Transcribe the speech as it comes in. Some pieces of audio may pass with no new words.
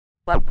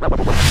Hello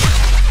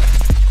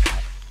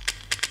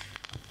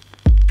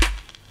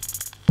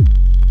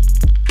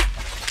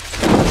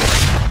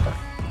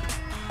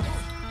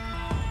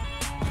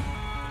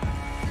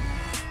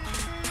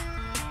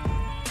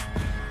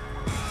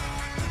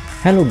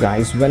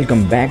guys,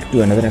 welcome back to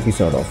another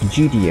episode of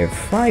GTA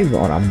 5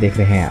 और आप देख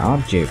रहे हैं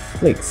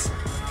RJFlicks।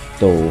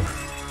 तो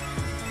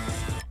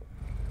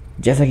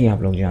जैसा कि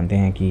आप लोग जानते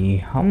हैं कि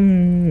हम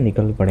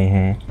निकल पड़े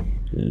हैं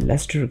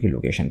लेस्टर की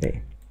लोकेशन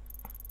पे,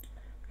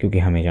 क्योंकि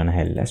हमें जाना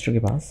है लेस्टर के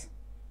पास।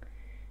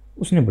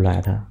 उसने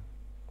बुलाया था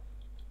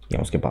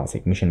या उसके पास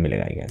एक मिशन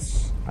मिलेगा। I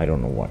guess I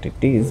don't know what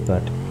it is,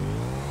 but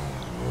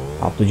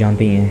आप तो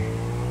जानते ही हैं।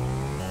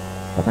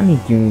 पता नहीं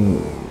क्यों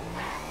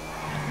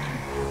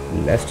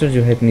लेस्टर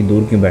जो है इतनी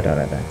दूर क्यों बैठा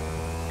रहता है।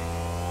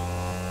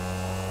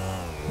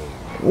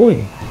 ओए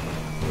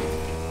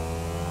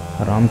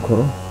आराम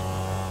खोरो।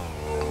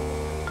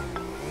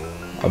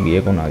 अब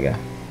ये कौन आ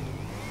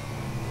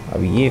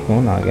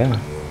गया?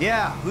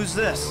 Yeah, who's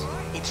this?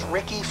 It's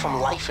Ricky from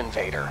Life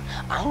Invader.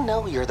 I know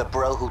you're the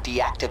bro who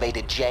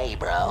deactivated Jay,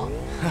 bro.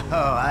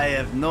 Oh, I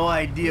have no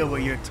idea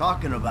what you're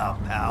talking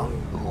about, pal.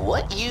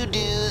 What you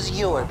do's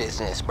your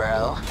business, bro.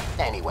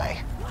 Anyway,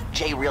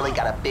 Jay really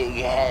got a big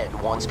head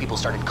once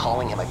people started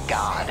calling him a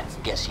god.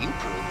 Guess you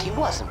proved he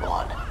wasn't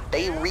one.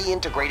 They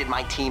reintegrated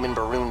my team in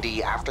Burundi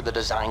after the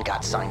design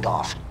got signed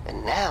off. And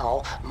now,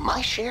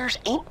 my shares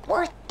ain't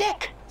worth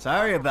dick.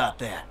 Sorry about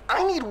that. I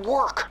need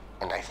work.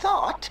 And I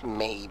thought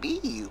maybe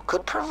you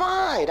could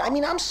provide. I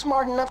mean, I'm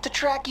smart enough to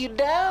track you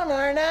down,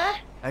 aren't I?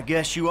 I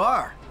guess you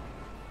are.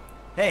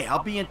 Hey,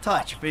 I'll be in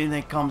touch if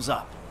anything comes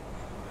up.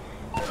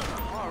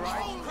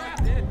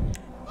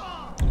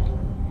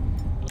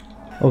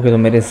 Okay, तो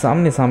मेरे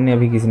सामने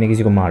अभी किसी ने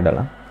किसी को मार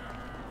डाला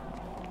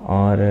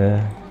और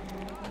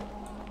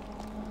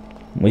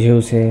मुझे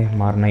उसे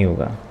मारना ही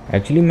होगा।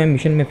 एक्चुअली मैं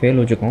मिशन में फेल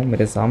हो चुका हूँ।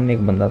 मेरे सामने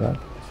एक बंदा था।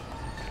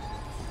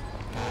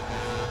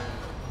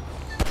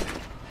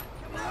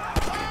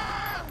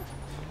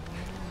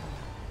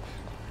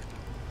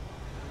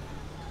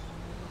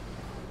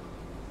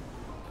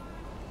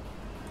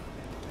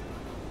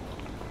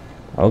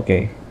 ओके,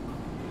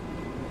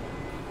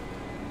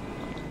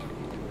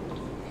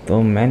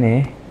 तो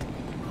मैंने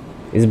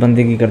इस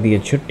बंदे की कर दी है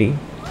छुट्टी।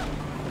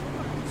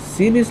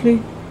 सीरियसली?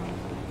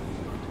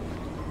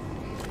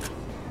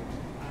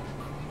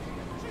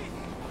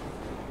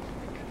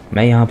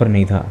 मैं यहाँ पर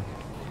नहीं था।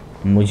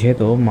 मुझे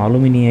तो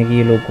मालूम ही नहीं है कि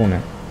ये लोग कौन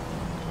है।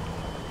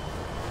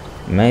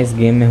 मैं इस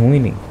गेम में हूँ ही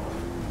नहीं,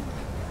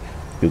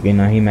 क्योंकि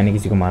ना ही मैंने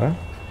किसी को मारा।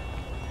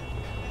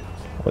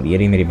 और ये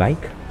रही मेरी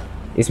बाइक,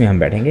 इसमें हम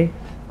बैठेंगे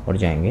और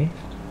जाएंगे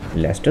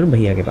लेस्टर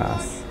भैया के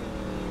पास।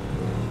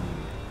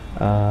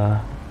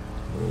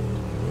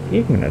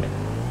 एक मिनट,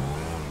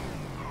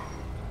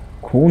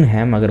 खून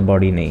है मगर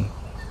बॉडी नहीं।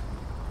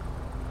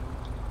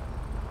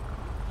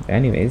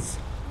 एनीवेज,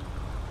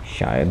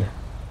 शायद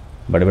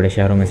बड़े बड़े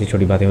शहरों में से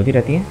छोटी बातें होती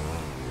रहती हैं।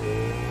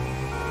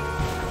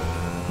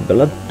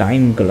 गलत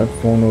टाइम, गलत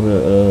फ़ोन और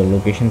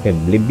लोकेशन पे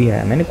ब्लिप भी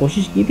आया। मैंने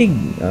कोशिश की थी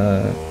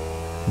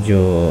जो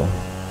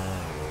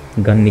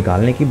गन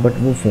निकालने की, बट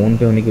वो फ़ोन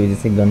पे होने की वजह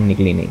से गन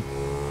निकली नहीं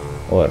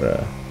और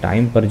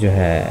टाइम पर जो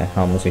है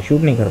हम उसे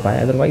शूट नहीं कर पाए।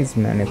 अदरवाइज़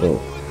मैंने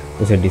तो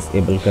उसे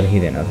डिसेबल कर ही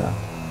देना था।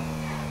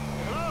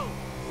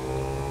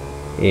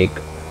 एक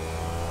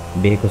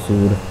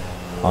बेकसूर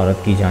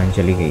औरत की जान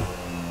चली गई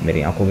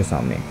मेरी आंखों के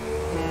सामने।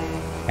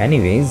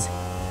 एनीवेज,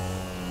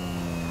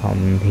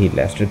 हम भी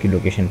लेस्टर की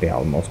लोकेशन पे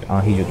ऑलमोस्ट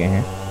आ ही चुके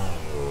हैं।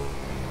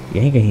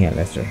 यहीं कहीं है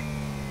लेस्टर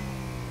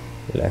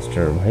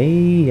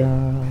भैया।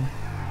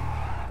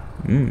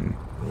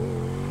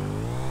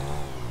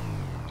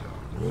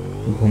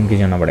 घूम के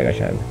जाना पड़ेगा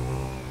शायद।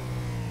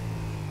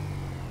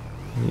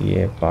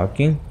 ये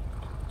पार्किंग,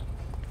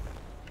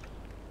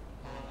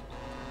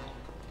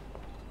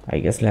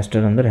 आई गेस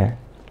लेस्टर अंदर है।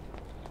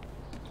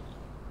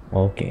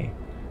 Okay,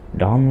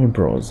 download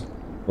Broz.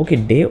 Okay,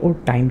 day और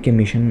टाइम के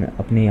मिशन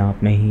अपने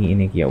आप में ही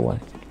इन्हें किया हुआ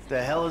है।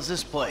 The hell is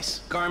this place?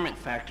 Garment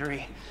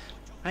factory.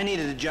 I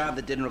needed a job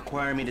that didn't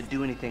require me to do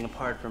anything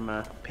apart from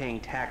paying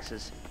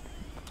taxes.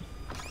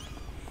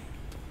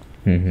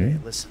 Hey,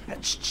 listen.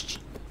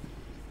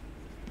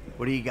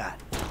 What do you got?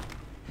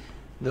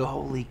 The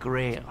Holy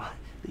Grail,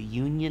 the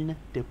Union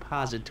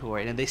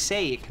Depository, and they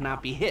say it cannot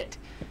be hit.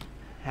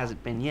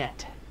 Hasn't been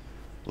yet.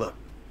 Look,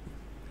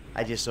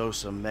 I just owe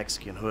some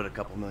Mexican hood a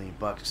couple $1 million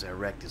because I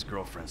wrecked his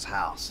girlfriend's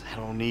house. I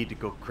don't need to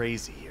go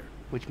crazy here.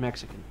 Which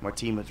Mexican?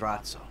 Martin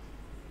Madrazo.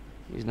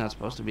 He's not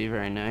supposed to be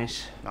very nice.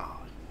 Oh,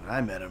 when I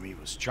met him, he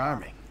was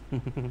charming. So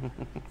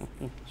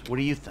what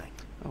do you think?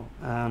 Oh,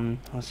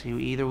 let's see.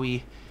 Either we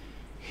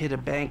hit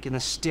a bank in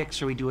the sticks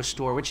or we do a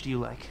store. Which do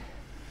you like?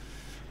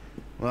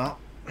 Well,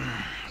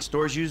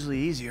 store's usually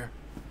easier,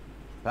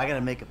 but I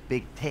gotta make a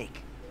big take.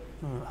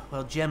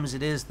 Well, gems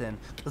it is then.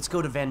 Let's go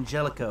to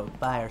Vangelico,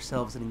 buy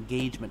ourselves an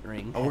engagement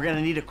ring. Oh, we're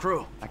gonna need a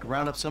crew. I can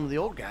round up some of the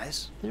old guys.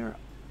 There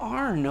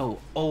are no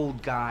old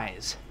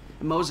guys.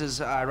 Moses,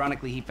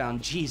 ironically, he found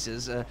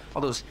Jesus.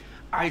 All those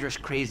Irish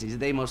crazies,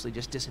 they mostly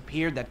just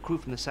disappeared. That crew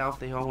from the south,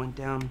 they all went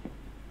down.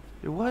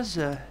 There was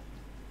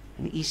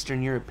an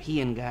Eastern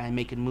European guy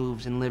making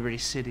moves in Liberty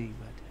City,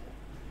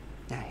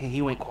 but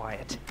he went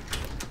quiet.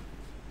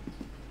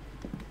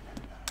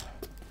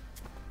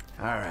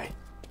 All right.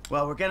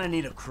 Well, we're gonna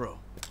need a crew.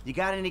 You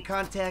got any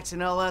contacts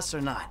in LS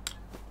or not?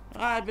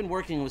 I've been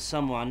working with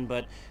someone,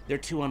 but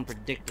they're too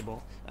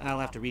unpredictable. I'll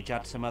have to reach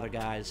out to some other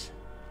guys.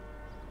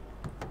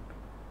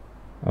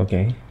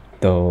 Okay,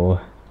 तो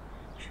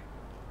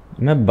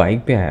मैं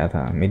bike पे आया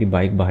था, मेरी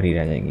bike बाहर ही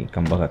रह जाएगी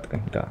कम वक्त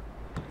कहीं का,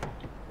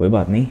 कोई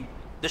बात नहीं.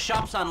 The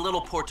shop's on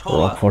Little Portola.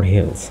 Rockford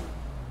Hills.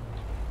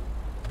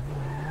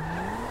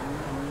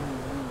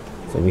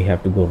 So we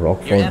have to go Your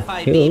Rockford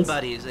FIB Hills.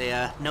 buddies,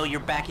 they know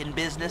you're back in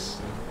business?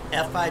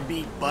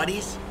 FIB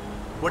buddies?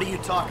 What are you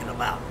talking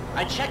about?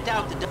 I checked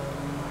out the...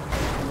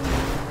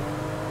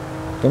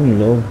 तुम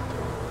लोग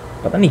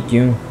पता नहीं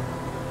क्यों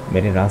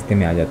मेरे रास्ते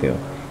में आ जाते हो,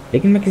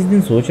 लेकिन मैं किसी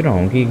दिन सोच रहा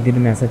हूँ कि एक दिन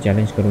मैं ऐसा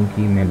चैलेंज करूँ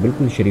कि मैं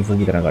बिल्कुल शरीफों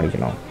की तरह गाड़ी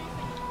चलाऊँ.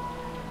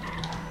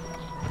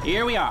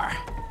 Here we are.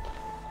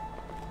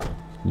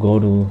 Go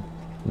to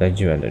the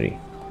jewelry.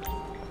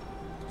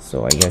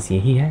 So I guess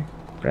यही है.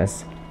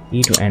 Press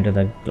E to enter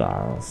the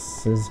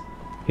glasses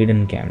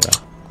hidden camera.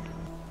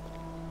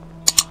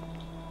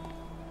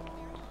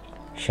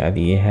 शायद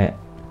ये है.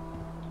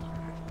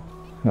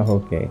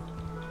 ओके,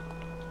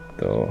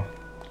 तो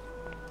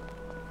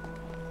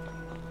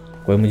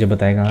कोई मुझे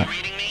बताएगा.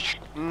 Reading me?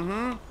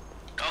 Mm-hmm.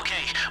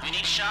 Okay, we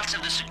need shots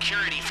of the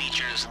security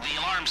features, the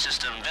alarm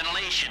system,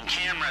 ventilation,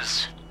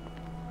 cameras.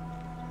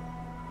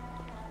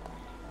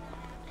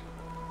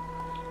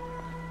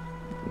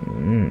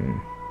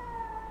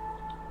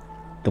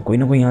 तो कोई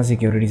ना कोई यहाँ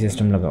सिक्योरिटी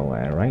सिस्टम लगा हुआ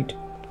है, right?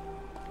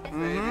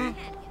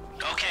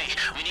 Okay,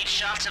 we need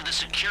shots of the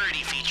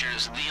security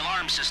features, the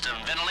alarm system,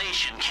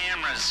 ventilation,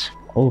 cameras.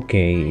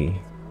 Okay,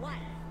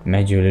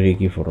 मैं jewellery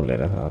की फ़ोटो ले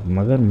रहा था,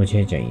 मगर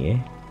मुझे चाहिए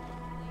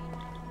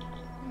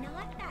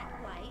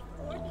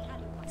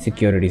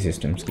सिक्योरिटी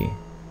सिस्टम्स की.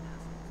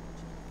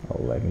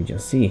 Let me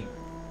just see.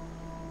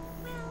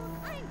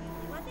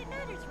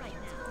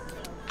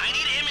 I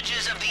need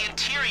images of the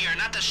interior,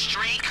 not the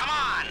street. Come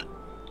on.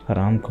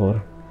 हरामखोर,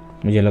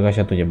 मुझे लगा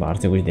शायद तुझे बाहर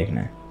से कुछ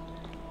देखना है.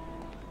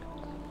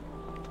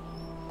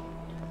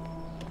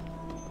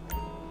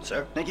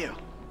 Sir, thank you.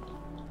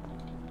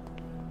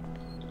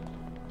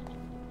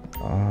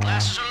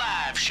 Glasses are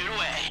live. Shoot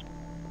away.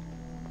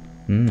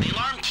 The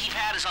alarm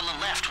keypad is on the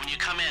left when you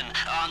come in,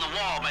 on the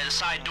wall by the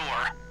side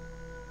door.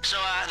 So,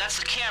 that's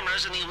the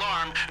cameras and the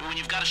alarm. When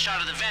you've got a shot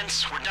of the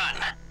vents, we're done.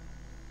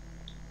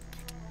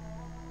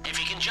 If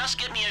you can just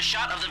get me a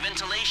shot of the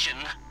ventilation...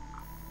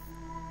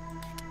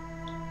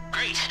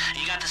 Great.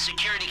 You got the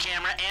security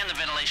camera and the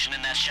ventilation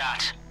in that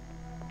shot.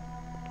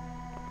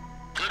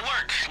 Good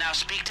work. Now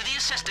speak to the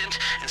assistant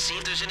and see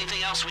if there's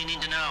anything else we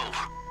need to know.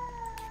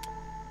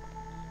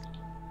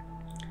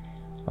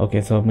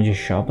 Okay, सो अब मुझे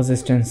shop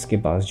assistants के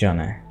पास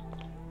जाना है.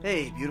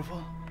 Hey,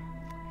 beautiful.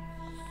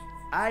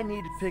 I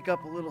need to pick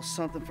up a little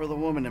something for the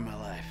woman in my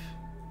life.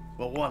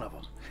 Well, one of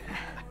them.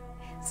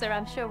 Sir,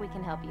 I'm sure we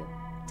can help you.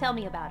 Tell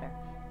me about her.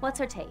 What's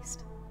her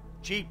taste?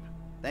 Cheap.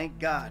 Thank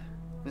God.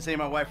 This ain't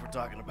my wife we're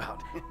talking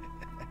about.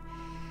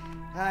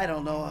 I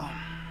don't know.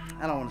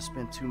 I don't want to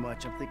spend too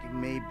much. I'm thinking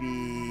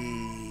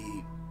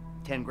maybe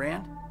 10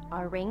 grand.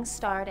 Our rings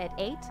start at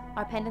 8.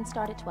 Our pendants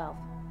start at 12.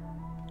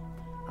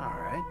 All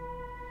right.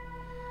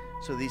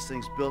 So these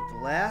things built to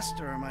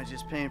last, or am I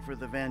just paying for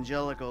the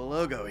Vangelico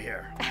logo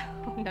here?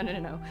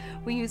 No.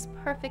 We use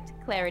perfect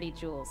clarity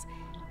jewels.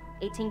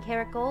 18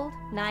 karat gold,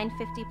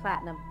 950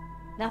 platinum.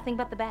 Nothing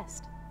but the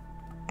best.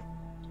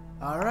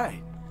 All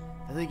right.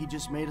 I think you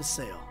just made a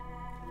sale.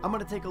 I'm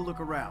gonna take a look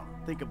around.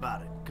 Think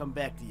about it. Come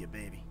back to you,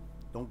 baby.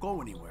 Don't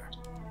go anywhere.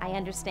 I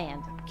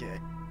understand. Okay.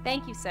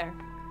 Thank you, sir.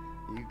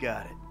 You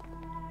got it.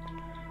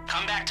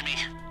 Come back to me.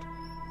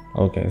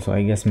 Okay, so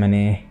I guess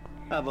मैंने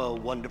Have a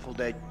wonderful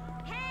day.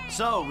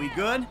 So, we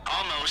good?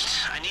 Almost.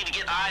 I need to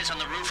get eyes on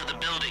the roof of the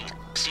building.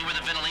 See where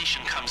the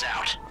ventilation comes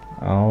out.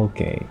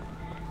 Okay,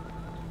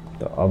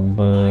 तो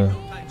अब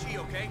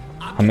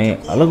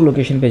हमें अलग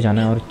location पे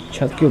जाना है और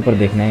छत के ऊपर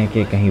देखना है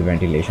कि कहीं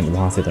वेंटिलेशन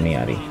वहाँ से तो नहीं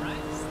आ रही.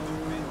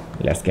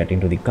 Let's get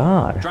into the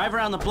car. Drive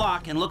around the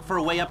block and look for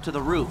a way up to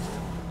the roof.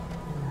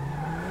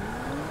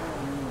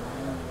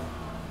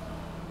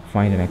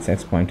 Find an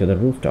access point to the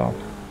rooftop.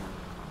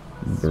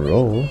 Bro.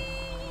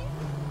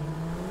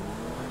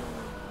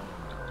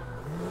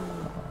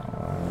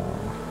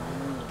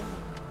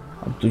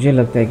 अब तुझे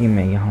लगता है कि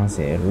मैं यहाँ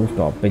से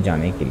रूफटॉप पे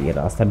जाने के लिए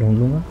रास्ता ढूंढ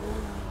लूँगा?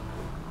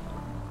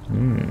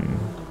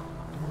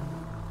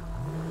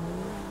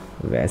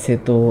 वैसे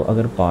तो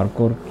अगर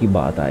पार्कोर की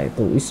बात आए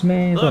तो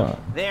इसमें तो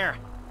Look, there.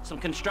 Some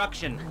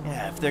construction.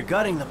 Yeah, if they're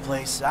gutting the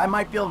place, I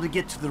might be able to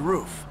get to the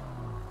roof.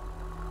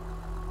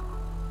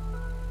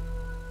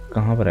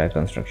 कहाँ पर है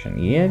कंस्ट्रक्शन?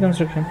 ये है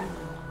construction.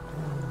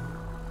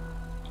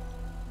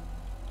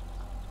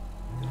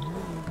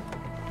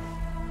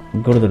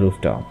 Go to the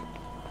rooftop.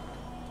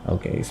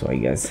 Okay, so I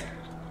guess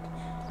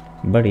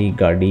बड़ी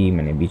गाड़ी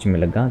मैंने बीच में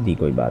लगा दी,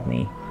 कोई बात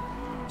नहीं.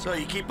 So,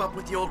 you keep up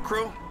with the old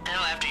crew?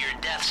 Hell, after your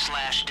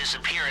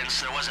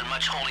death/disappearance, there wasn't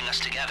much holding us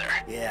together.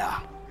 Yeah.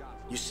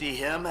 You see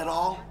him at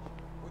all?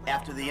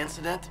 after the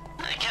incident?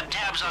 I kept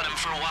tabs on him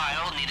for a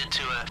while. Needed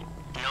to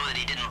know that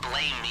he didn't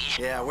blame me.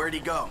 Yeah, where'd he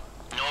go?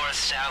 North,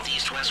 south,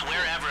 east, west,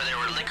 wherever there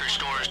were liquor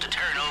stores to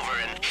turn over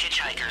and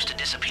hitchhikers to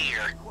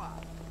disappear.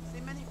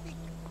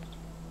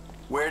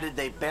 Where did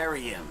they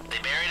bury him? They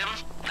buried him?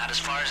 Not as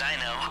far as I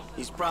know.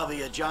 He's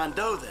probably a John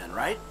Doe then,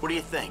 right? What do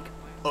you think?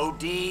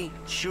 OD,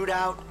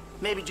 shootout,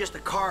 maybe just a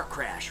car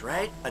crash,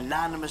 right?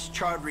 Anonymous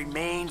charred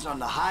remains on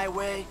the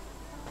highway.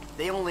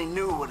 They only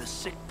knew what a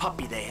sick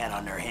puppy they had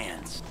on their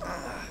hands.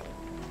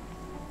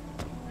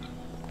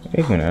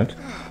 एक minute,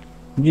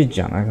 मुझे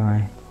जाना कहाँ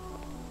है?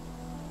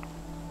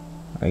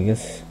 I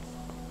guess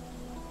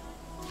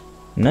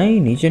नहीं,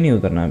 नीचे नहीं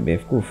उतरना है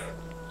बेवकूफ।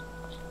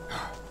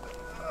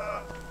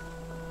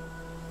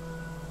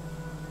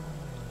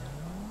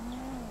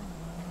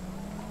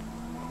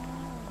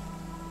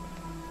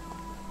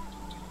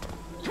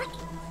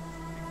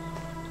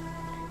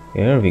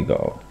 Here we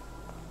go.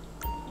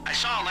 I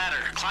saw a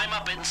ladder. Climb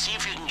up it and see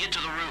if you can get to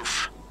the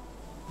roof.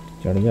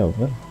 चढ़ जा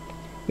ऊपर।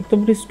 एक तो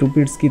बड़े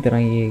स्टूपिड्स की तरह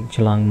ये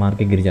छलांग मार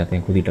के गिर जाते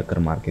हैं, खुद ही टक्कर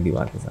मार के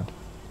दीवार के साथ।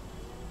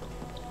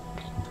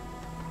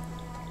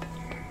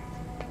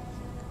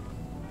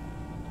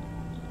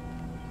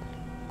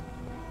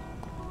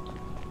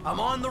 I'm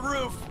on the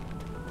roof.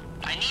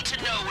 I need to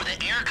know where the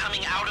air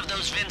coming out of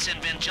those vents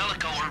in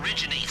Vangelico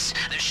originates.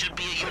 There should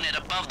be a unit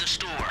above the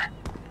store.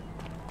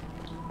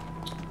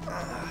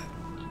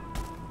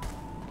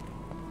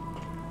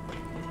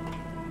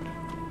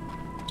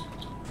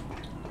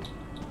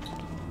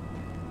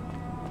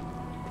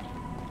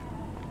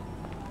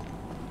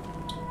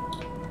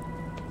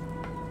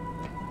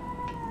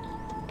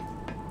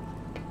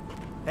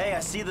 Hey, I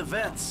see the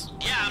vents.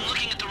 Yeah, I'm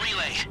looking at the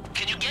relay.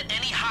 Can you get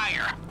any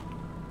higher?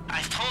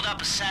 I've pulled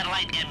up a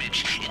satellite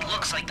image. It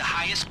looks like the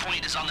highest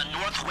point is on the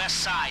northwest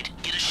side.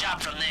 Get a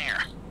shot from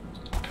there.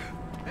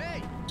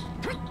 Hey!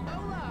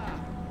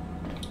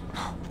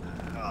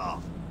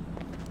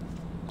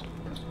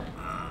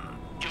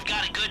 You've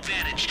got a good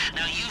vantage.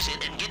 Now use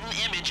it and get an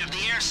image of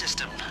the air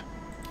system.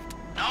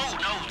 No,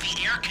 the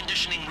air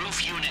conditioning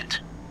roof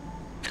unit.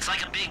 It's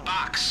like a big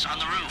box on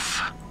the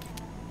roof.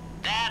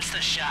 That's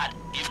the shot.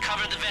 You've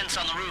covered the vents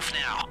on the roof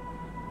now.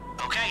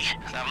 Okay,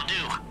 that'll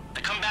do.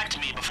 Now come back to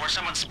me before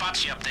someone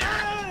spots you up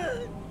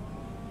there.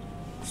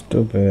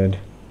 Stupid.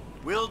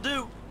 Will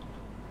do.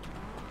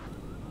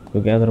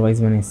 क्योंकि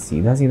otherwise मैंने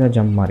सीधा सीधा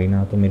jump मारी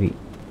ना तो मेरी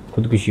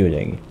खुदकुशी हो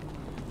जाएगी।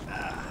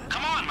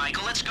 Come on,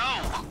 Michael, let's go.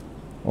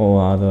 ओ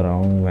आ तो रहा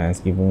हूँ, भैंस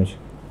की पूंछ।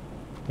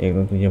 एक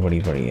तो तुझे बड़ी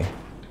पड़ी है।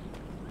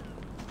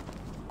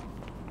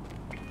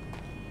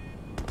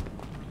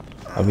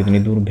 अब इतनी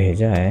दूर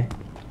भेजा है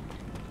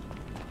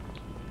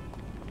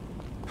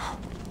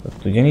तो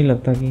तुझे नहीं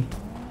लगता कि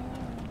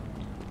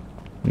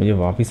मुझे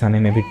वापस आने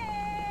में भी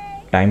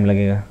टाइम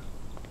लगेगा?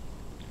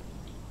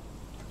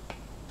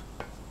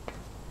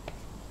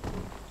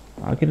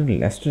 आखिर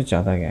लेस्टर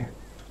चाहता क्या है?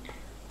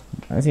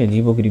 ऐसी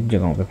अजीबोगरीब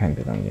जगहों पे फेंक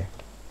देता मुझे।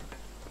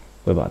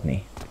 कोई बात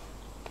नहीं।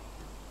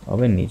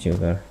 अबे नीचे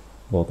उधर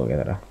बहुत हो गया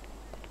तेरा।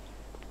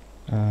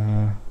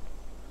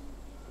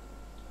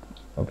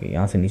 ओके,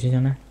 यहाँ से नीचे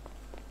जाना है।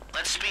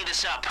 Let's speed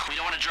this up. We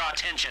don't want to draw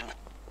attention.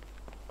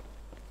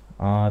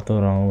 आ तो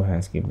रहा हूँ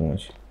भैंस की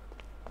पूंछ।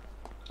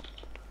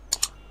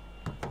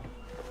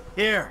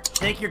 Here,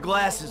 take your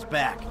glasses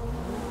back.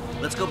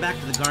 Let's go back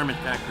to the garment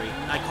factory.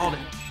 I called it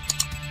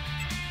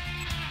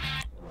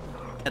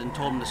and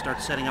told him to start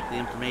setting up the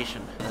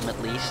information. Them at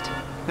least.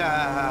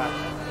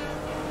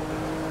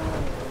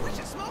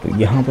 तो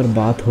यहाँ पर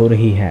बात हो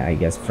रही है आई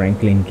गेस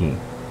फ्रैंकलिन की।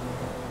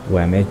 वो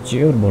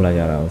एमेच्योर बोला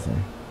जा रहा है उसे।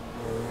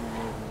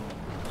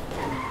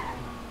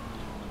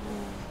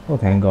 ओ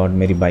थैंक गॉड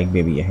मेरी बाइक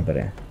भी यहीं पर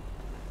है।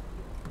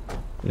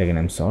 लेकिन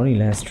आई एम सॉरी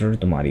लेस्टर,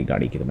 तुम्हारी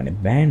गाड़ी की तो मैंने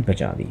बैंड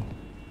बचा दी।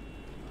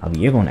 अब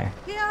ये कौन है?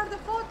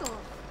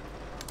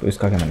 तो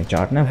इसका क्या मैंने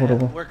चाटना है फोटो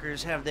को?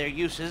 Workers have their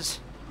uses.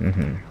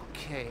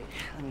 Okay,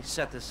 let me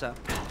set this up.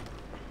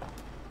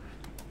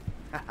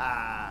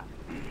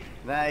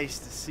 Nice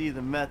to see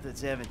the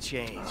methods haven't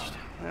changed.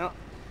 Well,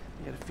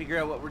 we gotta figure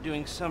out what we're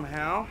doing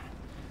somehow.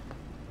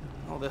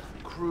 All the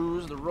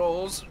crews, the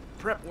rolls,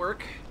 prep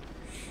work.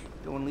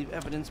 Don't want to leave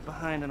evidence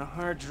behind on a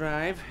hard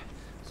drive.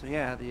 So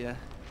yeah, the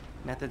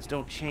methods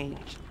don't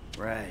change.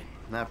 Right,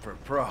 not for a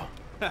pro.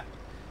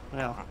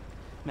 Well,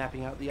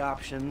 mapping out the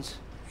options,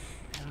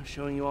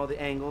 showing you all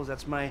the angles,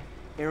 that's my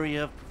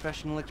area of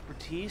professional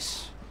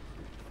expertise.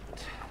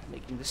 But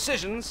making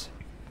decisions,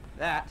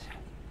 that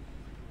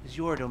is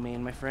your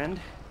domain, my friend.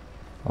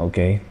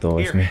 Okay, तो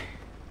इसमें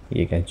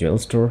ये क्या jewel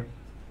store,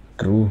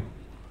 crew.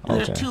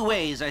 There's Okay. two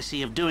ways I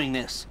see of doing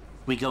this.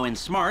 We go in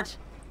smart,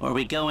 or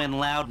we go in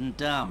loud and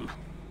dumb.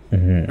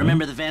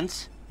 Remember the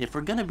vents? If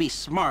we're gonna be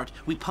smart,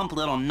 we pump a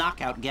little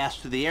knockout gas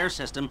through the air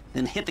system,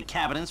 then hit the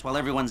cabinets while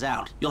everyone's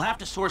out. You'll have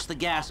to source the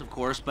gas, of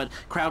course, but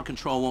crowd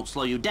control won't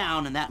slow you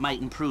down, and that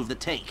might improve the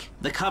take.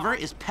 The cover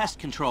is pest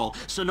control,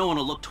 so no one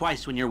will look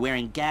twice when you're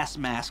wearing gas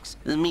masks.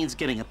 It means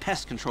getting a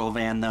pest control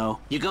van, though.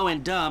 You go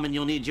in dumb, and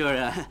you'll need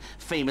your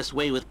famous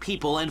way with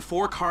people and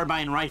 4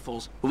 carbine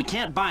rifles. We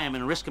can't buy them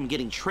and risk them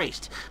getting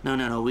traced.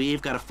 No,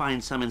 we've got to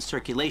find some in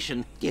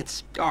circulation.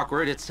 It's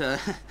awkward, it's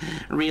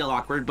real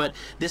awkward, but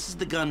this is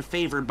the gun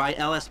favored by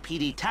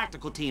LSPD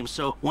tactical teams,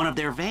 so one of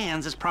their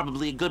vans is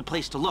probably a good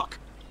place to look.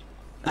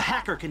 A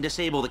hacker can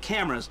disable the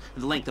cameras.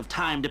 The length of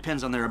time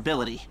depends on their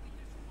ability.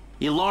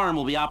 The alarm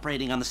will be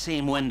operating on the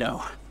same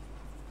window.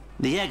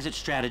 The exit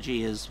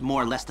strategy is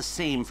more or less the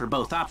same for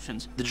both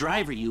options. The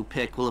driver you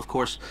pick will, of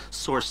course,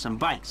 source some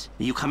bikes.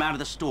 You come out of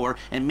the store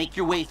and make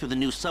your way through the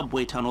new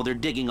subway tunnel they're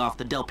digging off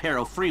the Del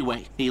Perro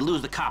freeway. You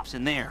lose the cops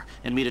in there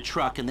and meet a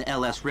truck in the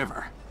LS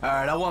River. All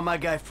right, I want my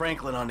guy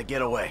Franklin on the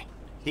getaway.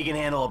 He can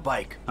handle a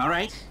bike. All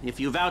right, if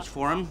you vouch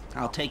for him,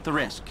 I'll take the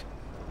risk.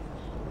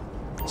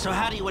 So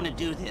how do you want to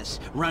do this?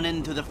 Run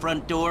in through the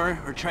front door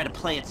or try to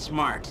play it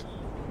smart?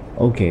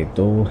 Okay,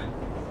 तो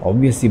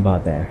obvious सी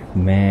बात है,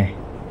 मैं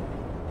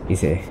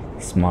इसे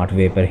smart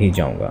way पर ही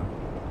जाऊंगा.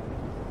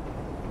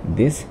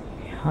 This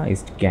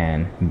heist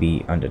can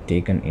be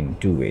undertaken in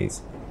 2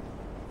 ways.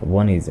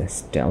 One is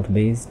stealth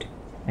based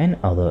and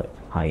other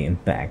high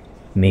impact.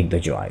 Make the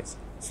choice.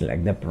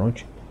 Select the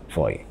approach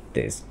for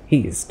this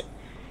heist.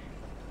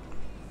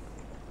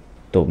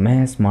 तो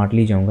मैं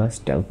smartly जाऊंगा,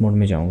 stealth mode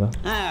में जाऊंगा.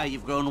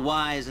 You've grown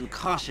wise and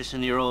cautious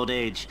in your old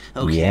age.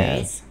 Okay.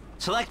 Yes.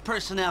 Select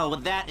personnel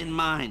with that in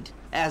mind.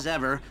 As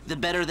ever, the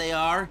better they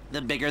are,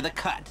 the bigger the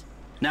cut.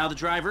 Now the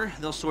driver,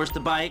 they'll source the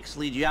bikes,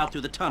 lead you out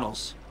through the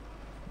tunnels.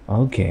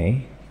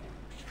 Okay.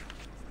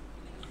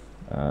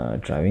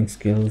 Driving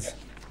skills.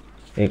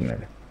 एक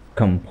minute.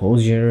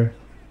 Composure,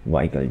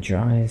 vehicle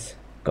choice.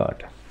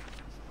 Got.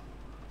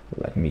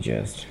 Let me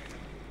just.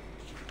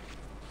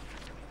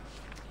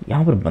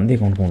 यहाँ पर बंदे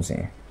कौन कौन से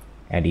हैं?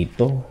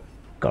 एडिटो,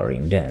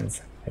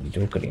 करिंडेंस,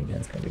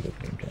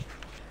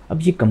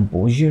 अब ये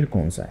कंपोजर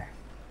कौन सा है?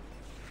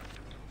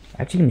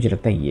 एक्चुअली मुझे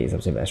लगता है ये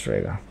सबसे बेस्ट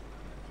रहेगा.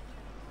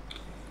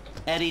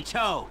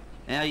 Edito.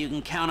 Now you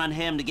can count on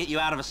him to get you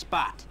out of a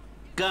spot.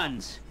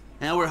 Guns.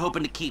 Now we're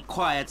hoping to keep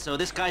quiet, so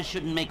this guy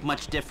shouldn't make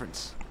much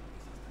difference.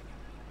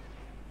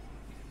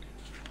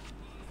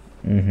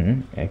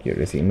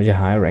 Accuracy. मुझे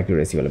higher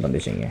accuracy वाले बंदे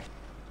चाहिए.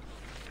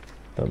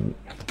 तो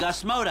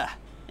Gus Moda.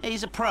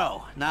 He's a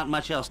pro. Not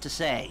much else to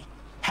say.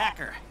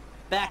 Hacker.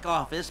 Back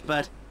office,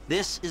 but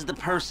this is the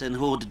person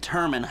who will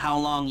determine how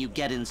long you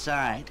get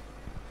inside.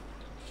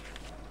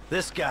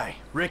 This guy,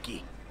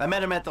 Ricky. I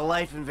met him at the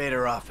Life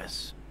Invader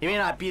office. He may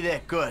not be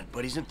that good,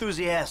 but he's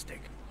enthusiastic.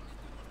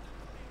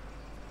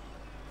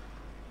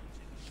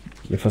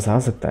 ये फंसा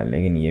सकता है,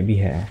 लेकिन ये भी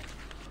है.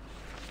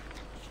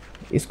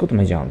 इसको तो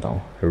मैं जानता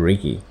हूँ,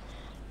 रिकी.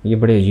 ये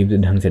बड़े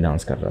अजीब ढंग से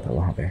डांस कर रहा था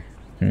वहाँ पे.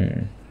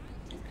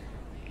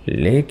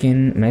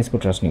 लेकिन मैं इसको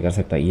ट्रस्ट नहीं कर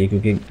सकता ये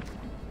क्योंकि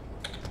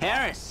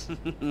Harris.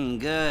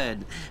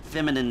 Good.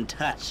 Feminine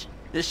touch.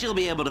 She'll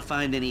be able to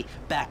find any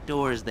back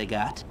doors they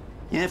got.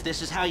 If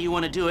this is how you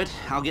want to do it,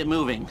 I'll get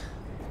moving.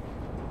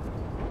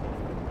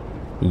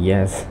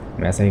 Yes,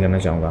 मैं ऐसा ही करना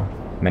चाहूँगा.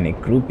 मैंने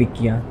क्रू पिक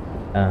किया.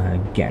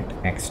 Get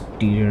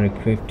exterior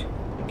equipped.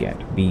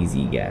 Get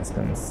BZ gas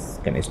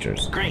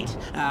canisters. Great.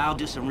 I'll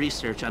do some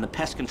research on the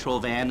pest control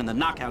van and the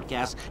knockout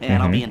gas,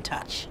 and I'll be in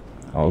touch.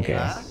 Okay.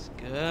 That's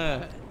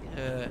good.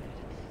 Good.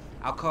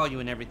 I'll call you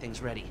when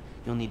everything's ready.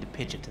 You'll need to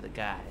pitch it to the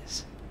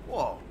guys.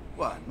 Whoa,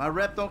 what? My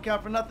rep don't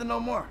count for nothing no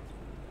more?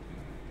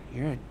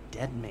 You're a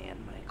dead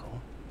man,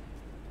 Michael.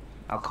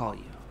 I'll call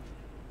you.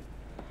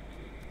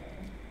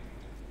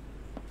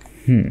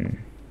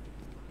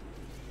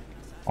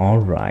 All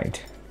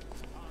right.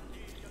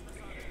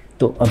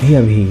 तो अभी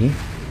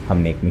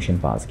हमने एक mission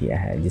पास किया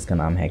है जिसका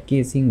नाम है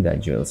casing the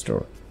jewel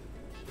store.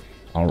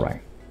 All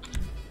right.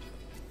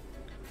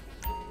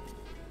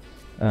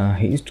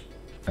 Heist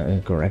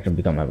character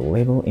become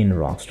available in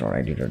Rockstar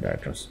Editor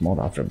Director's mode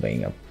after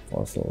being up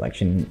for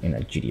selection in a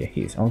GTA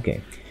heist.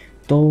 Okay.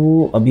 तो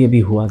अभी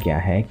हुआ क्या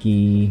है कि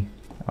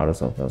out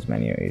of this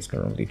menu is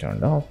currently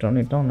turned off. Turn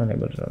it on.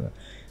 Enable.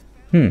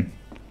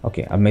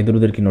 Okay. अब मैं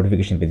इधर की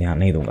नोटिफिकेशन पे ध्यान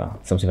नहीं दूंगा.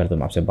 सबसे पहले तो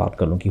मैं आपसे बात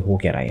कर लूँ कि हो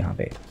क्या रहा है यहाँ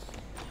पे.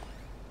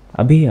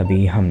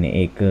 अभी हमने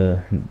एक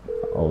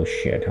oh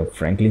shit, अब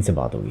फ्रैंकलिन से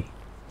बात होगी.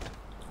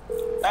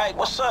 Hey,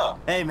 what's up?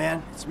 Hey,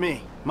 man, it's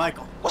me,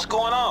 Michael. What's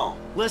going on?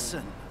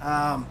 Listen,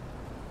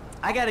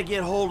 I gotta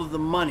get hold of the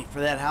money for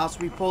that house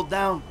we pulled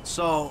down,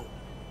 so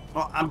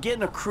I'm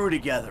getting a crew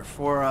together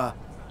for,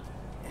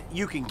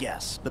 you can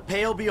guess. The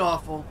pay will be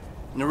awful,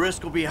 and the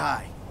risk will be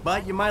high,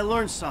 but you might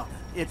learn something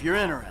if you're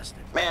interested.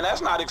 Man,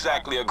 that's not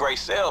exactly a great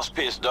sales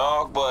pitch,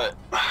 dog, but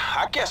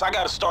I guess I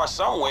gotta start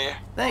somewhere.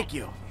 Thank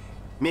you.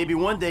 Maybe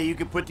one day you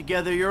can put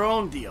together your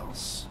own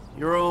deals,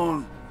 your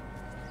own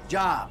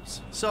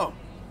jobs. So,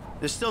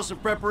 there's still some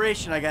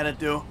preparation I gotta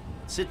do.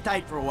 Sit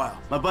tight for a while.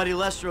 My buddy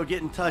Lester will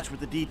get in touch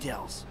with the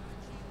details.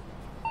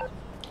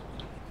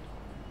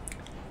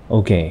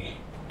 Okay,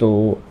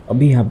 तो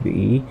अभी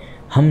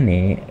हमने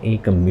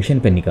एक mission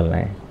पे निकलना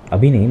है।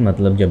 अभी नहीं,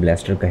 मतलब जब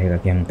लेस्टर कहेगा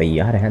कि हम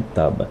तैयार हैं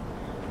तब।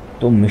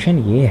 तो मिशन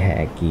ये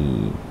है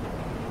कि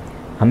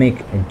हमें एक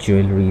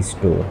ज्वेलरी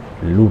स्टोर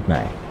लूटना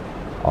है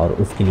और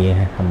उसके लिए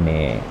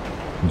हमने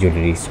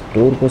ज्वेलरी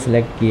स्टोर को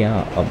सिलेक्ट किया।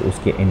 अब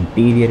उसके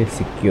इंटीरियर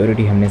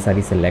सिक्योरिटी हमने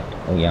सारी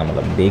सेलेक्ट या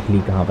मतलब देख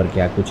ली कहाँ पर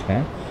क्या कुछ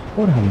है,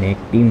 और हमने एक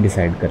टीम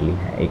डिसाइड कर ली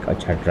है, एक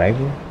अच्छा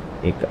ड्राइवर,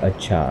 एक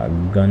अच्छा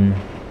गन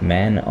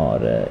मैन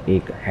और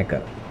एक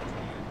हैकर।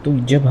 तो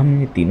जब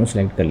हमने तीनों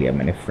सेलेक्ट कर लिया,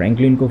 मैंने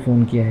फ्रैंकलिन को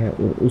फ़ोन किया है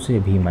और उसे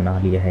भी मना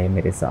लिया है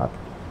मेरे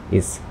साथ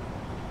इस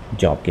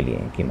जॉब के लिए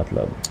कि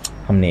मतलब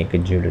हमने एक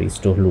ज्वेलरी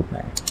स्टोर लूटना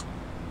है।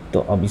 तो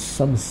अब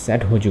सब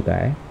सेट हो चुका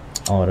है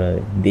और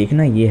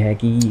देखना ये है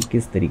कि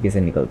किस तरीके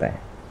से निकलता है।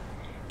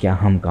 क्या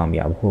हम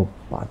कामयाब हो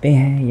पाते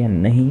हैं या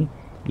नहीं,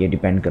 ये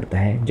डिपेंड करता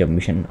है जब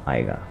मिशन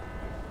आएगा।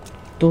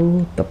 तो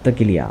तब तक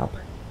के लिए आप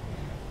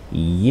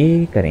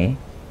ये करें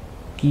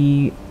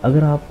कि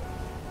अगर आप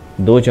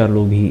 2-4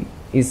 लोग भी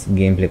इस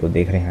गेम प्ले को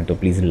देख रहे हैं तो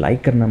प्लीज़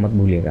लाइक करना मत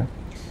भूलिएगा,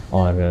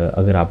 और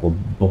अगर आपको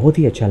बहुत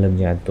ही अच्छा लग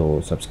जाए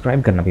तो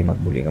सब्सक्राइब करना भी मत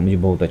भूलिएगा, मुझे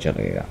बहुत अच्छा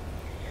लगेगा।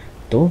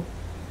 तो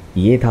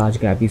ये था आज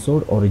का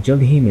एपिसोड, और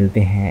जल्द ही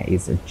मिलते हैं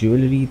इस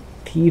ज्वेलरी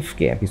थीफ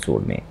के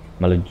एपिसोड में,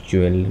 मतलब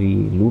ज्वेलरी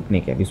लूटने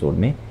के एपिसोड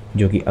में,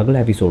 जो कि अगला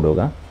एपिसोड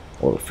होगा।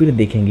 और फिर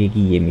देखेंगे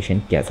कि ये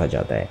मिशन कैसा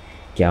जाता है,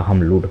 क्या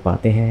हम लूट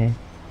पाते हैं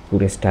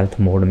पूरे स्टेल्थ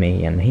मोड में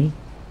या नहीं,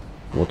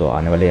 वो तो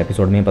आने वाले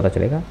एपिसोड में पता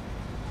चलेगा।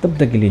 तब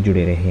तक के लिए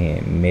जुड़े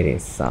रहें मेरे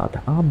साथ।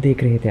 आप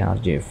देख रहे थे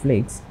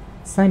RJFlicks,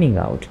 signing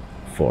out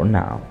for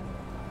now.